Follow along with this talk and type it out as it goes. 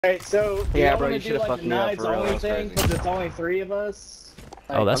Alright, so do yeah, y'all bro, want you to do should have like fucked the me up knives for real. only That was thing crazy. because it's only 3 of us?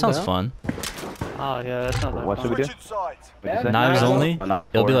 Oh, that sounds down. fun. Oh yeah, that's not that What should we do? Yeah, Knives only? Oh, no,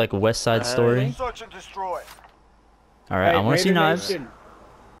 It'll be four. like West Side Story. Search and destroy. Alright, I want to see Raider knives.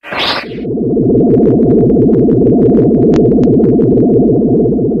 Nation.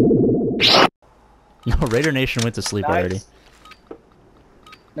 No, Raider Nation went to sleep already. Knives.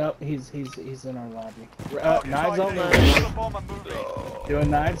 Nope, he's in our lobby. Knives Knives only. Doing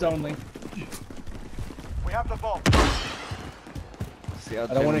knives only. We have the bomb. See how I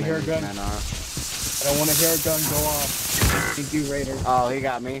don't want to hear a intimidating gun. these men are. I don't want to hear a gun go off. Thank you, Raider. Oh, he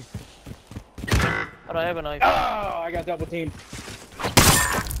got me. I don't have a knife. Oh, I got double teamed.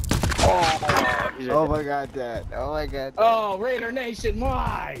 Oh my god, Dad. Oh my god, Dad. Oh, Raider Nation,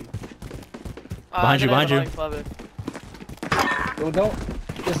 why? Behind you, behind you. Well, don't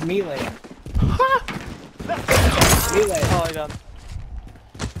just melee him. Melee him. Oh, I got him.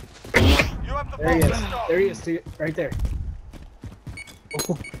 You have the There he bomb. is. There he is, right there.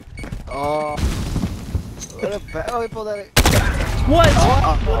 Oh. What a oh, he pulled out What?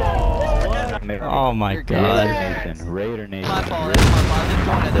 Oh, Oh my You're god. Raider Nation. Raider Nation. My fault. It's my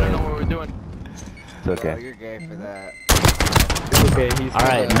fault. I didn't know what we were doing. It's Oh, okay. you're gay for that. Okay, he's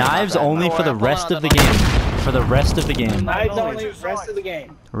Alright, knives only for the rest of the game. For the rest of the game. Knives only, rest of the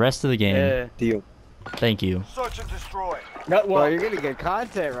game. Rest of the game. Yeah. Deal. Thank you. Search and destroy. No, Bro, well, you're gonna get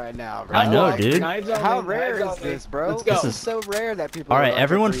content right now, bro. I know, dude. Knives only, How rare knives is only. this, bro? Let's go. This It's so rare that people. Alright, are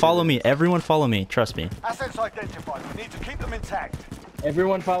everyone like follow reading me. Everyone follow me. Trust me. Assets identified. We need to keep them intact.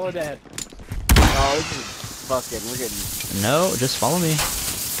 Everyone follow Dad. it. Oh, this is fucking. We're getting. No, just follow me.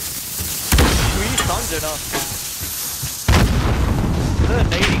 We use tongues or not? They're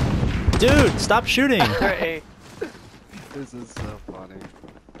nading. Dude, stop shooting. They're A. This is so funny.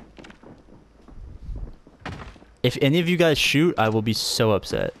 If any of you guys shoot, I will be so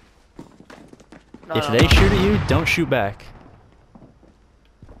upset. No, If no, they no. shoot at you, don't shoot back.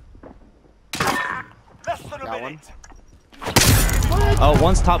 Less than a Got minute. Oh,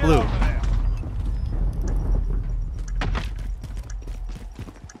 one's top blue.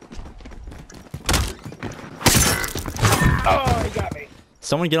 Oh, he got me.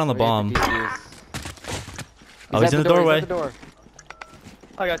 Someone get on the bomb. Oh, He's he's in at the doorway. He's at the door.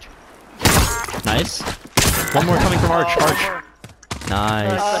 I got you. Nice. One more coming from Arch. Arch.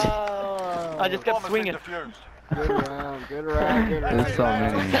 Nice. I just kept Bomb has been swinging. defused. Good round. Good round. Good round. There's so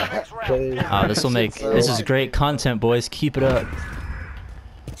many. Next round. Oh, this will make. This is great content, boys. Keep it up.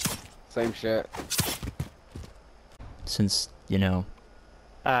 Same shit. Since, you know,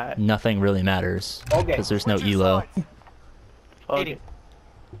 Alright. nothing really matters. Okay. Because there's no Switching elo. sides. Okay.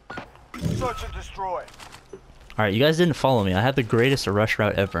 Search and destroy. Alright, you guys didn't follow me. I had the greatest rush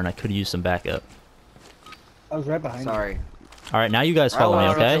route ever, and I could use some backup. I was right behind Sorry. Alright, now you guys follow me,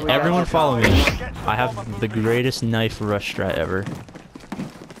 Alright, okay? so we got Everyone you. follow me. I have the greatest knife rush strat ever.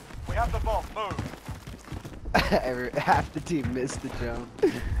 We have the bomb. Move. Half the team missed the jump.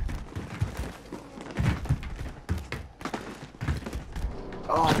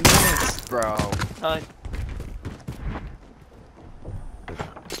 Oh, missed, bro. Nice.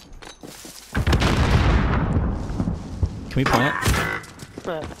 Can we plant?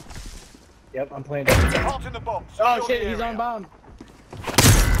 Yep, I'm playing. Planting the bomb. Oh Secure shit, the he's area. on bomb.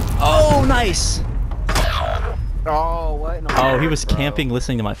 Oh, nice! Oh, what? in the Oh, he world, was bro? camping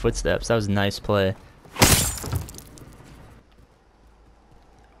listening to my footsteps. That was a nice play.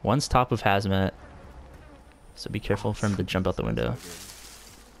 One's top of hazmat. So be careful for him to jump out the window.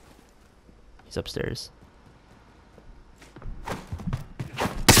 He's upstairs.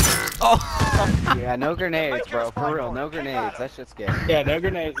 Oh! Yeah, no grenades, bro. For real, no grenades. That shit's gay. Yeah, no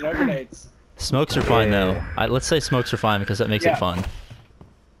grenades, no grenades. Smokes are fine though. Yeah. Let's say smokes are fine because that makes Yeah. it fun.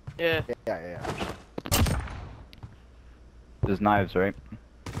 Yeah. Yeah. There's knives, right?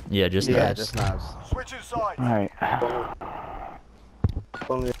 Yeah, just Yeah, knives. just knives. Switching sides. Alright.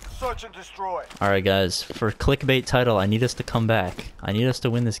 Search and destroy. Alright guys, for clickbait title, I need us to come back. I need us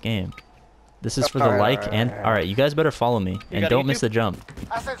to win this game. This is for the like and... Alright, you guys better follow me. And got don't miss YouTube? the jump.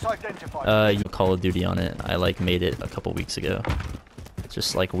 Assets identified. You Call of Duty on it. I like made it a couple weeks ago.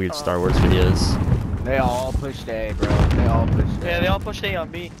 Just like weird Star Wars videos. They all pushed A, bro. They all pushed A. Yeah, they all pushed A on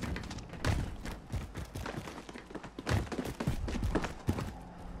B.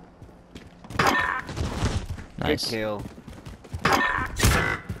 Nice. Good kill.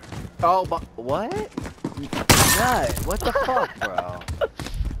 Oh, but what? Nut. What the fuck, bro?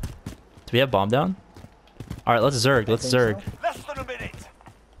 Do we have bomb down? Alright, let's Zerg. Let's think Zerg. so. Less than a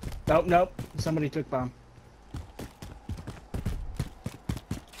minute. Nope. Somebody took bomb.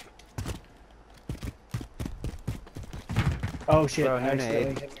 Oh, Oh shit! Bro, I no accidentally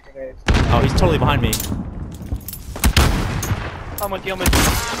nade. hit the grenade. Oh, he's totally behind me. I'm with you, I'm with you.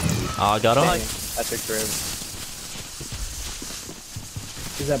 Oh, I got him. That took forever.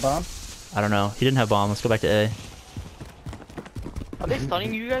 Is that bomb? I don't know. He didn't have bomb. Let's go back to A. Are they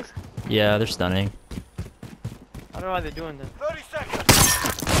stunning you guys? Yeah, they're stunning. I don't know why they're doing this. 30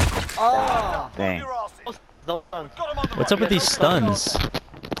 seconds. Oh! Dang. Your asses. Those stuns. Got 'em on the What's run. up with these stuns?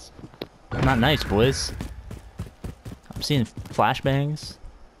 Not nice, boys. I'm seeing flashbangs.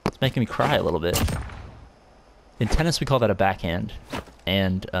 It's making me cry a little bit. In tennis, we call that a backhand.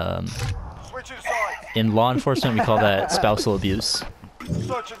 And Switching sides. in law enforcement, we call that spousal abuse.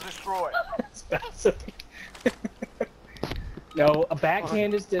 Search and destroy. No, a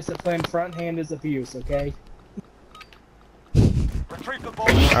backhand is discipline, front hand is abuse, okay? Retrieve the bomb.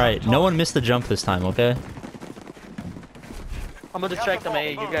 Alright, no one missed the jump this time, okay? I'm gonna distract them,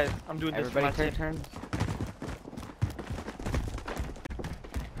 hey, you guys. I'm doing this for Everybody my take team. turns.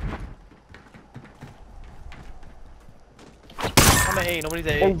 I'm at A, nobody's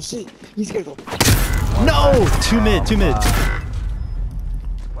at A. Oh shit! He's gonna go. No! Two mid, two mid.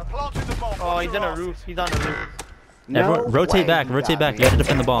 We're planting the bomb. Oh, Watch he's your on a asses. roof. He's on a roof. Everyone, rotate way back, you rotate got back. me. You have to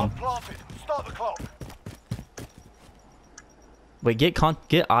defend the bomb. Planted. Start the clock. Wait,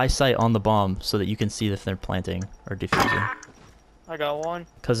 get eyesight on the bomb so that you can see if they're planting or defusing. I got one.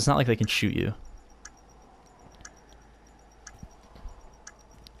 Because it's not like they can shoot you.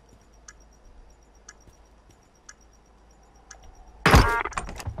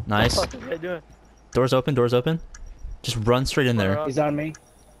 Nice. What the fuck is they doing? Doors open, doors open. Just run straight in there. He's on me.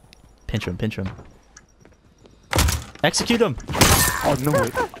 Pinch him, pinch him. Execute him! Oh no! You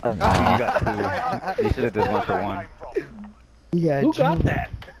got two. You should have did one for one. Yeah, Who got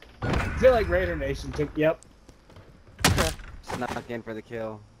that? I feel like Raider Nation took. Yep. Snuck in for the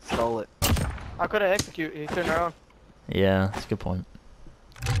kill. Stole it. I could have executed. He turned around. Yeah, that's a good point.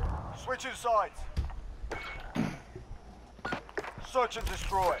 Switching sides. Search and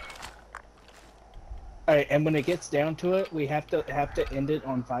destroy. All right, and when it gets down to it, we have to end it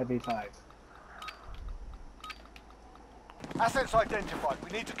on 5v5. Assets identified.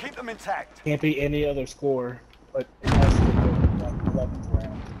 We need to keep them intact. Can't be any other score, but it has to be the 11th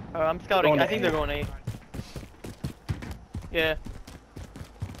round. I'm scouting. Going I to think A. they're going A. Yeah.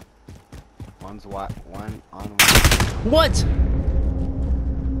 One's what? One on one. What?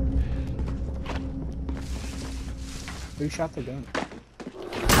 Who shot the gun?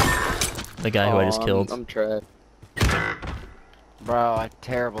 The guy who I just killed. I'm trapped. Bro,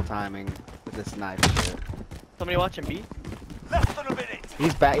 terrible timing with this sniper shit. Somebody watching B? Less than a minute.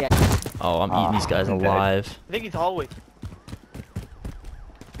 He's back. Yeah. Oh, I'm eating these guys I'm dead. alive. I think he's hallway.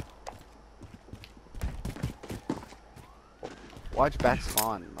 Watch back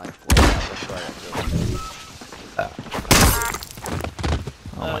spawn. Like, way out this way, I feel.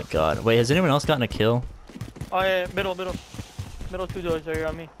 Oh my god. Wait, has anyone else gotten a kill? Oh yeah, middle. Middle two doors right here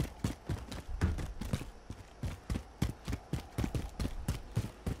on me.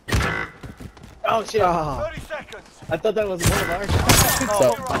 Oh shit! 30 seconds. I thought that was one of our shots.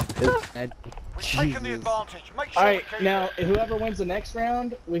 Oh, So, we've taken the Jesus. advantage. Make sure All right, we keep now it. whoever wins the next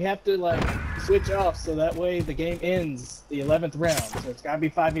round, we have to like switch off so that way the game ends the 11th round. So it's gotta be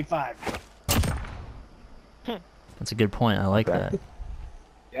 5v5. That's a good point. I like that.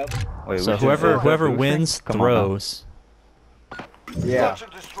 Yep. Wait, So we should whoever boosting? wins Come on now. throws. Yeah. Search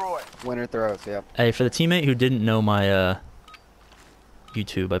and destroy. Winner throws. Yep. Hey, for the teammate who didn't know my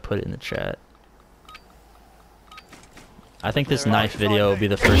YouTube, I put it in the chat. I think this knife video will be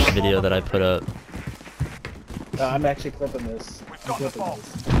the first video that I put up. I'm actually clipping this. We've I'm got the clipping bomb.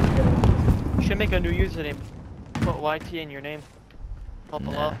 this. You should make a new username. Put YT in your name. Help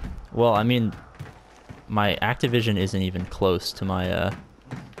them Nah. out. Well, I mean, my Activision isn't even close to my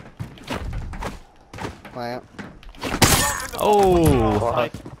Plant. Planting the Oh, bomb.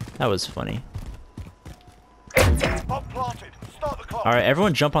 Like, that was funny. Bomb planted. Start the clock. All right,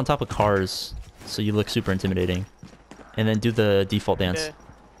 everyone jump on top of cars so you look super intimidating. And then do the default dance.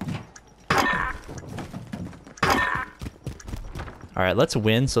 yeah. All right, let's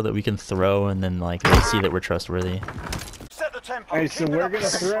win so that we can throw and then like they see that we're trustworthy. Set the tempo. All right, so Keep it we're up gonna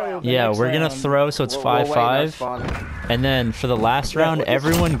for the next throw. round. The Yeah, next we're gonna round. throw so it's We'll wait, no 5-5. spawning. And then for the last Yeah, round, what is-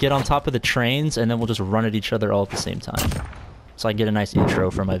 everyone get on top of the trains and then we'll just run at each other all at the same time. So I get a nice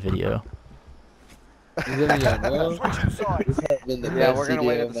intro for my video. is it in your middle? Switching sides. This has been the Yeah, best we're gonna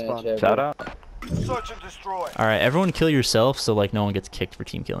wait CDL at the match spawn. ever. Shout out. Search and destroy. All right, everyone kill yourself so like no one gets kicked for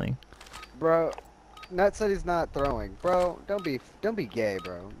team killing. Bro, Nut said he's not throwing. Bro, don't be gay,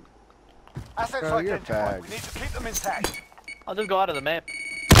 bro. Assets Bro, you're a identified. fag. We need to keep them intact. I'll just go out of the map.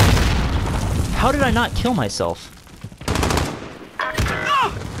 How did I not kill myself?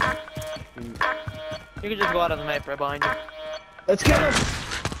 You can just go out of the map right behind you. Let's get him!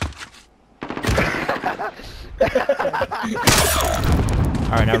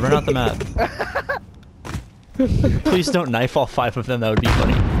 Alright, now run out the map. Please don't knife all 5 of them, that would be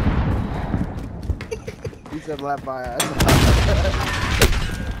funny. He said left by us.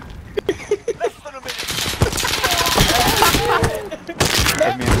 Less than a minute.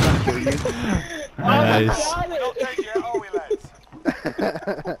 Hey man, I'm gonna kill you. Nice. Not dead yet, are we, lads?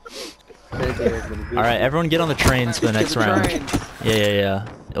 Alright, everyone get on the trains for the next round. Yeah.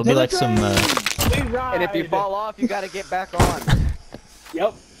 It'll be like some, We And ride. if you fall off, you gotta get back on.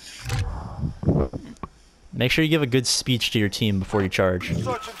 Yep. make sure you give a good speech to your team before you charge.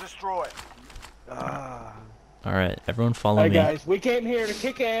 Search and destroy. Alright, everyone follow Alright me. guys, we came here to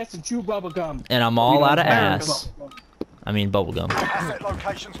kick ass and chew bubblegum. And I'm all out of Come ass. on. I mean bubblegum. Asset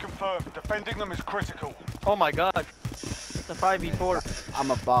locations confirmed. Defending them is critical. Oh my god. It's a 5v4.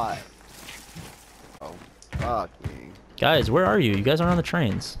 I'm a bot. Oh, fuck me. Guys, where are you? You guys aren't on the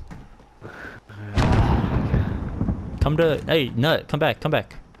trains. Come to... Hey, Nut, come back.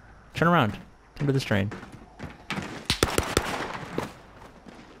 Turn around. Come to this train.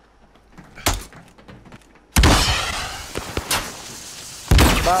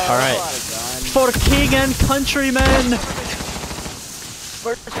 Alright. For king and countrymen!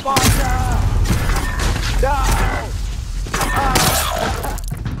 First sponsor! No!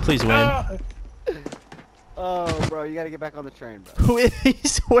 Please win. Oh, bro, you gotta get back on the train, bro. Who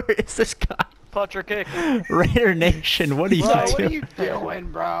is... Where is this guy? Punch or kick. Raider Nation, what are you Bro, what doing? are you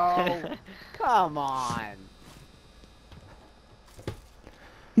doing, bro? Come on.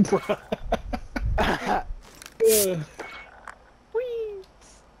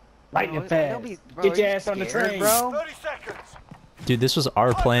 Right in your face. Don't be- bro, Get are your you ass on the scared, train. bro. 30 seconds. Dude, this was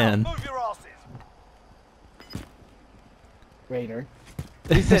our plan. Move your asses. Raider.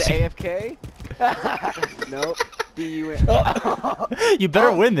 He said AFK? Nope. D-U-N. You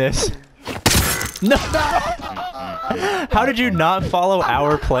better win this. No! How did you not follow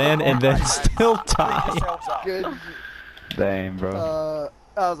our plan and then still tie? Yourselves up. Good. Damn, bro.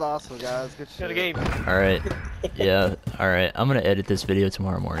 That was awesome, guys. Good shit. Good game. Alright. Yeah, alright. I'm gonna edit this video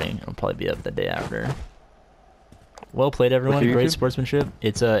tomorrow morning. It'll probably be up the day after. Well played, everyone. What's your Great YouTube? sportsmanship.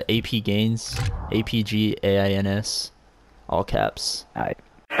 It's AP Gains. APGAINS. All caps. Alright.